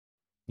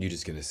You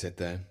just gonna sit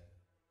there?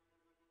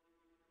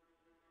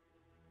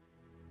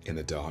 In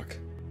the dark?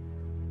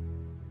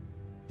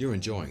 You're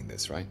enjoying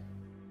this, right?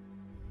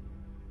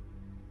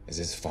 Is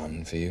this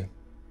fun for you?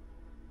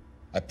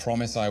 I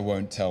promise I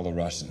won't tell the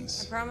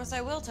Russians. I promise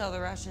I will tell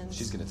the Russians.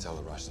 She's gonna tell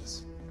the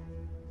Russians.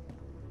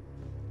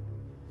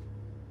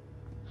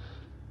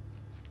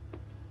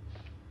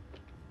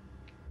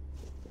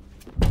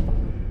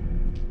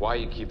 Why are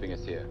you keeping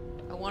us here?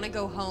 I want to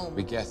go home.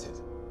 We get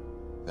it.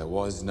 There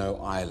was no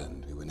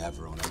island. We were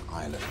never on an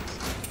island.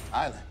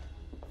 Island?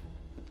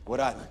 What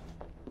island?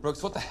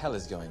 Brooks, what the hell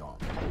is going on?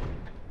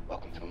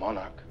 Welcome to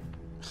Monarch.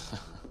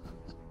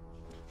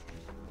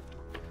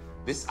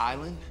 This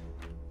island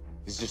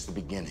is just the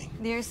beginning.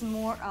 There's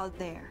more out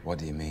there. What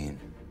do you mean,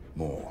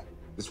 more?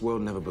 This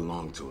world never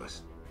belonged to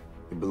us.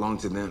 It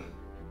belonged to them.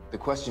 The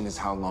question is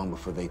how long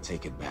before they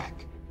take it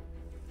back.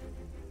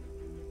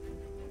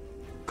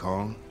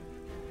 Kong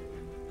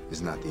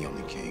is not the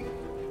only king.